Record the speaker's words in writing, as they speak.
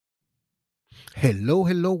Hello,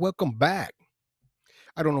 hello, welcome back.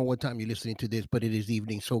 I don't know what time you're listening to this, but it is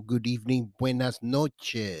evening. So good evening. Buenas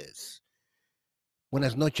noches.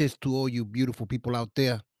 Buenas noches to all you beautiful people out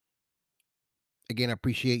there. Again, I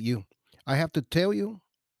appreciate you. I have to tell you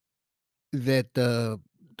that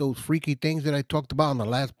those freaky things that I talked about on the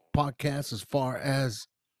last podcast, as far as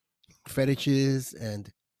fetishes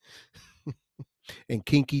and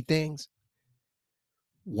kinky things,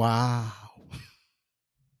 wow,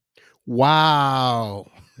 wow.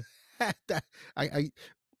 That- I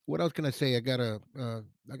what else can I say? I got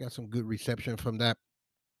some good reception from that.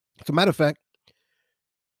 As a matter of fact,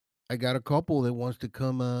 I got a couple that wants to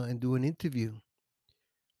come and do an interview.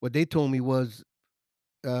 What they told me was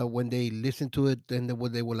when they listened to it, then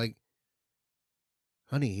they were like,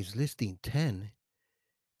 "Honey, he's listing 10,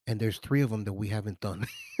 and there's three of them that we haven't done."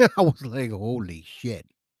 I was like, "Holy shit!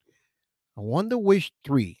 I wonder which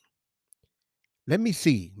three." Let me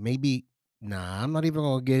see. Maybe. Nah, I'm not even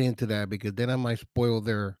gonna get into that because then I might spoil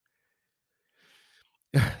their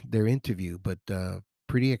interview. But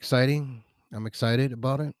pretty exciting. I'm excited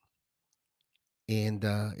about it, and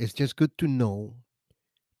it's just good to know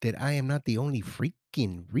that I am not the only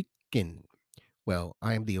freaking Rican. Well,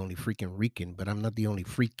 I am the only freaking Rican, but I'm not the only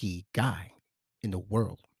freaky guy in the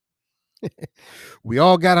world. We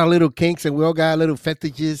all got our little kinks and we all got our little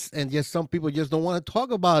fetishes, and just some people just don't want to talk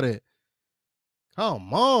about it.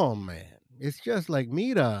 Come on, man. It's just like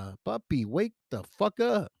Mira, puppy, wake the fuck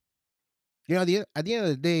up. At the end of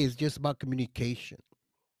the day, it's just about communication.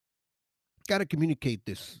 Got to communicate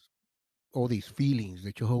all these feelings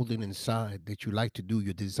that you're holding inside that you like to do,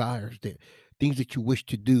 your desires, the things that you wish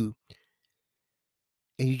to do,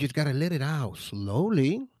 and you just got to let it out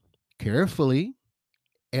slowly, carefully.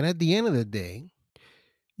 And at the end of the day,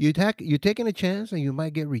 you're taking a chance and you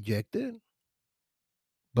might get rejected,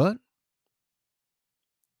 but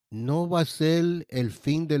no va a ser el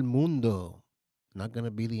fin del mundo. Not going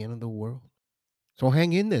to be the end of the world. So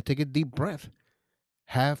hang in there, take a deep breath.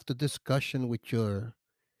 Have the discussion with your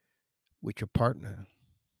partner.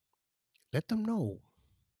 Let them know.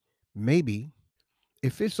 Maybe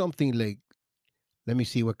if it's something like, let me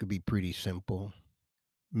see what could be pretty simple.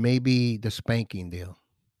 Maybe the spanking deal.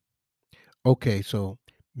 Okay, so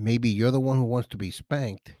maybe you're the one who wants to be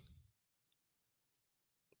spanked,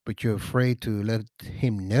 but you're afraid to let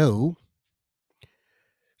him know.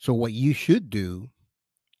 So what you should do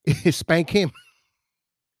is spank him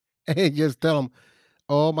and just tell him,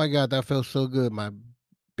 "Oh my God, that felt so good. My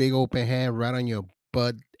big open hand right on your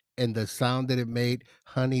butt, and the sound that it made,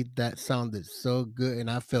 honey, that sounded so good, and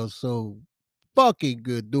I felt so fucking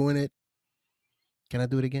good doing it. Can I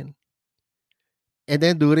do it again?" And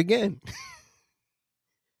then do it again.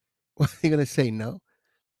 What are you gonna say? No?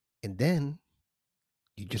 And then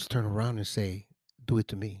you just turn around and say, "Do it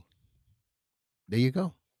to me." There you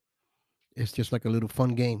go. It's just like a little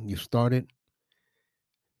fun game. You start it,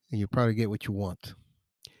 and you probably get what you want.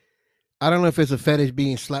 I don't know if it's a fetish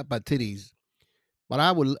being slapped by titties, but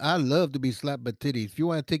I love to be slapped by titties. If you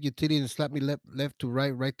want to take your titties and slap me left to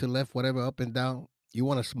right, right to left, whatever, up and down, you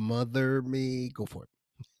want to smother me, go for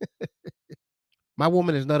it. My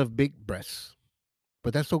woman is not of big breasts,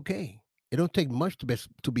 but that's okay. It don't take much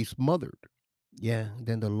to be smothered. Yeah,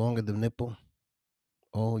 then the longer the nipple,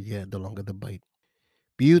 oh yeah, the longer the bite.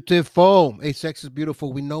 Beautiful. Hey, sex is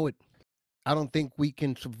beautiful. We know it. I don't think we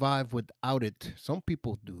can survive without it. Some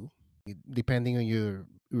people do, depending on your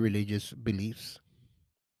religious beliefs.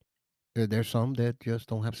 There's some that just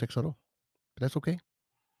don't have sex at all. But that's okay.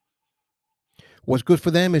 What's good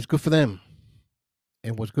for them is good for them.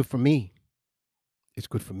 And what's good for me is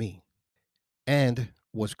good for me. And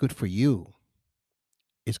what's good for you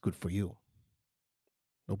is good for you.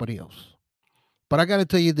 Nobody else. But I got to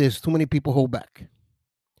tell you this, too many people hold back.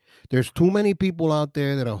 There's too many people out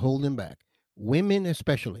there that are holding back. Women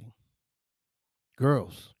especially,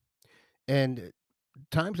 girls. And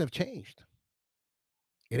times have changed.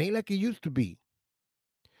 It ain't like it used to be.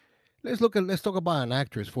 Let's talk about an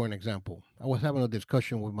actress for an example. I was having a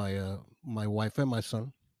discussion with my wife and my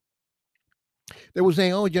son. They were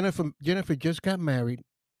saying, "Oh, Jennifer just got married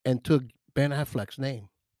and took Ben Affleck's name."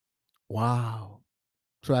 Wow.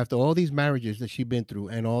 So after all these marriages that she's been through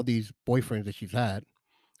and all these boyfriends that she's had,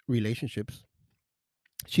 relationships,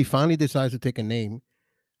 she finally decides to take a name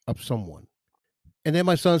of someone. And then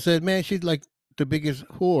my son said, "Man, she's like the biggest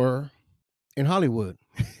whore in Hollywood."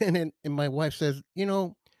 And my wife says,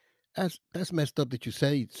 that's messed up that you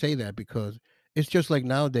say that because it's just like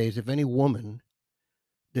nowadays if any woman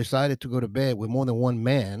decided to go to bed with more than one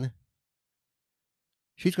man,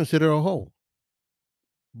 she's considered a hoe.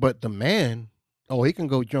 But the man, oh, he can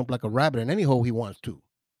go jump like a rabbit in any hole he wants to.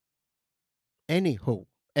 any hoe.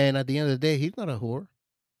 And at the end of the day, he's not a whore.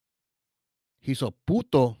 He's a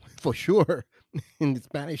puto for sure in the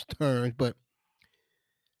Spanish terms, but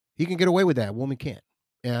he can get away with that. A woman can't.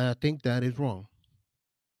 And I think that is wrong.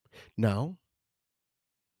 Now,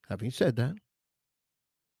 having said that,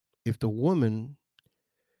 if the woman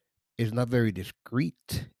is not very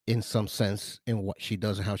discreet in some sense in what she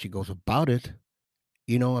does and how she goes about it,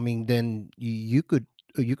 I mean, then you could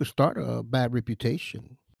start a bad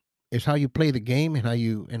reputation. It's how you play the game and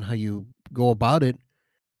how you go about it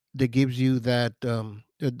that gives you that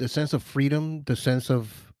the sense of freedom, the sense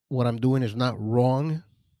of what I'm doing is not wrong.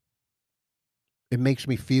 It makes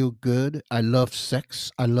me feel good. I love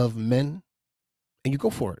sex. I love men, and you go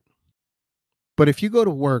for it. But if you go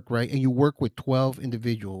to work, right, and you work with 12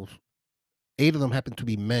 individuals, 8 of them happen to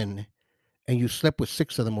be men, and you slept with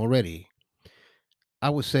 6 of them already, I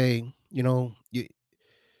would say,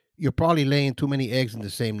 you're probably laying too many eggs in the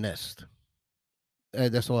same nest.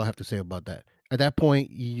 That's all I have to say about that. At that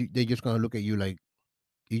point, they're just gonna look at you like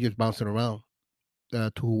you just bouncing around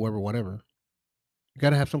to whoever, whatever. You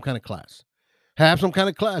gotta have some kind of class. Have some kind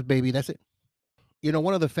of class, baby. That's it.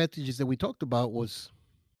 One of the fetishes that we talked about was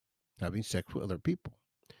having sex with other people,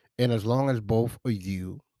 and as long as both of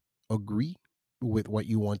you agree with what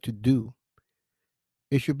you want to do,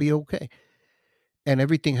 it should be okay. And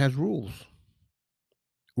everything has rules.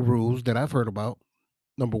 Rules that I've heard about.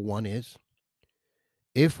 Number one is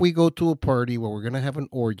if we go to a party where we're gonna have an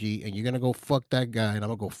orgy and you're gonna go fuck that guy and I'm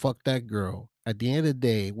gonna go fuck that girl, at the end of the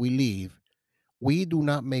day, we leave. We do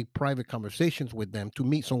not make private conversations with them to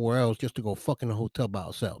meet somewhere else just to go fuck in a hotel by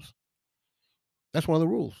ourselves. That's one of the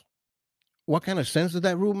rules. What kind of sense does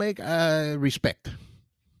that rule make? Respect.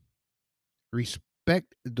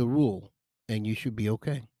 Respect the rule, and you should be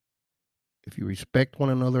okay. If you respect one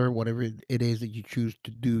another, whatever it is that you choose to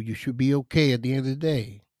do, you should be okay at the end of the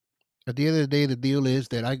day. At the end of the day, the deal is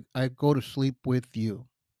that I go to sleep with you.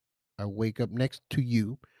 I wake up next to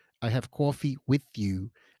you. I have coffee with you.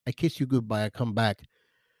 I kiss you goodbye. I come back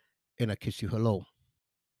and I kiss you hello.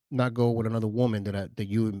 Not go with another woman that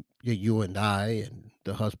you and I and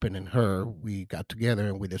the husband and her we got together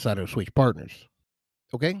and we decided to switch partners.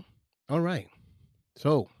 Okay, all right.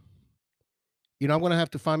 So I'm gonna have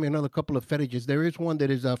to find me another couple of fetishes. There is one that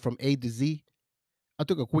is from A to Z. I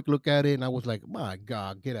took a quick look at it and I was like, my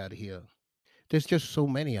God, get out of here. There's just so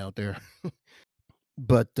many out there.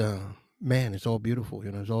 But man, it's all beautiful.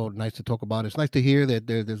 It's all nice to talk about. It's nice to hear that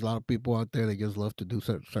there's a lot of people out there that just love to do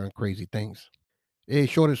certain crazy things. Hey,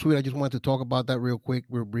 short and sweet. I just wanted to talk about that real quick,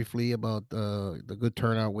 real briefly about the good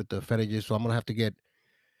turnout with the fetishes. So I'm gonna have to get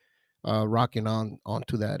rocking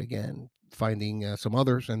onto that again, finding some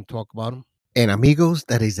others and talk about them. And amigos,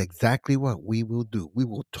 that is exactly what we will do. We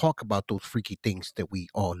will talk about those freaky things that we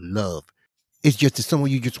all love. It's just that some of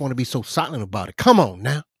you just want to be so silent about it. Come on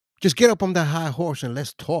now. Just get up on that high horse and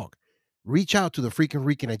let's talk. Reach out to the freaking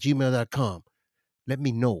Rican at gmail.com. Let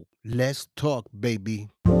me know. Let's talk, baby.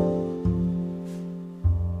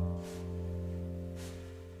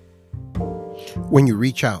 When you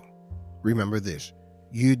reach out, remember this.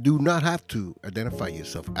 You do not have to identify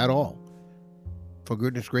yourself at all. For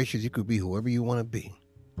goodness gracious, you could be whoever you want to be.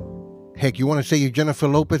 Heck, you want to say you're Jennifer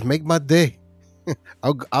Lopez? Make my day.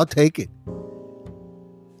 I'll take it.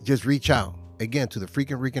 Just reach out again to the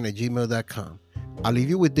freaking Rican at gmail.com. I'll leave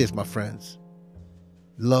you with this, my friends.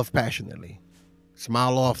 Love passionately,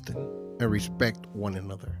 smile often, and respect one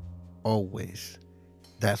another. Always.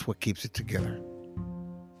 That's what keeps it together.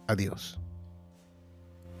 Adios.